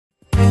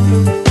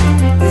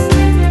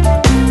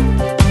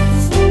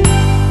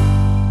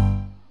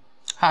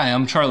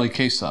I'm Charlie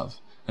Kasov,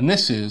 and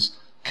this is,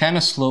 can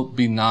a slope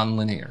be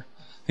nonlinear?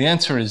 The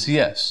answer is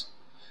yes.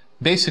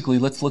 Basically,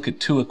 let's look at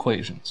two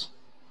equations.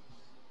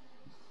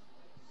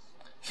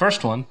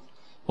 First one,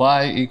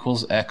 y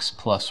equals x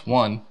plus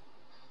 1,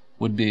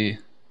 would be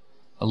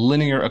a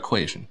linear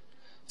equation.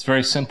 It's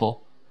very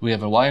simple. We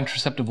have a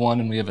y-intercept of 1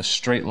 and we have a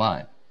straight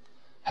line.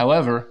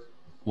 However,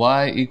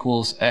 y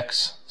equals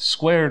x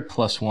squared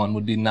plus 1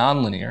 would be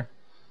nonlinear,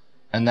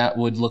 and that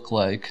would look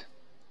like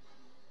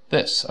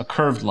this, a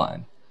curved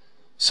line.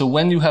 So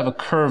when you have a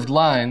curved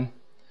line,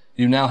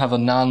 you now have a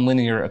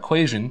nonlinear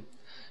equation,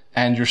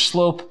 and your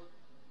slope,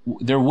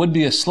 there would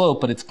be a slope,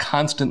 but it's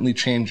constantly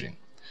changing.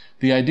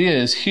 The idea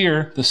is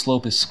here, the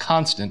slope is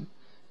constant,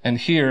 and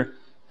here,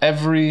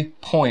 every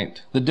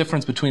point, the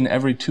difference between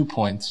every 2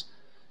 points,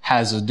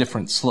 has a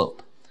different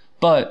slope.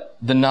 But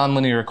the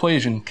nonlinear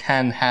equation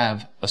can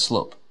have a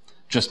slope,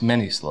 just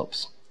many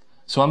slopes.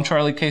 So I'm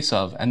Charlie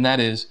Kasov, and that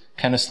is,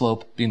 can a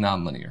slope be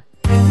nonlinear?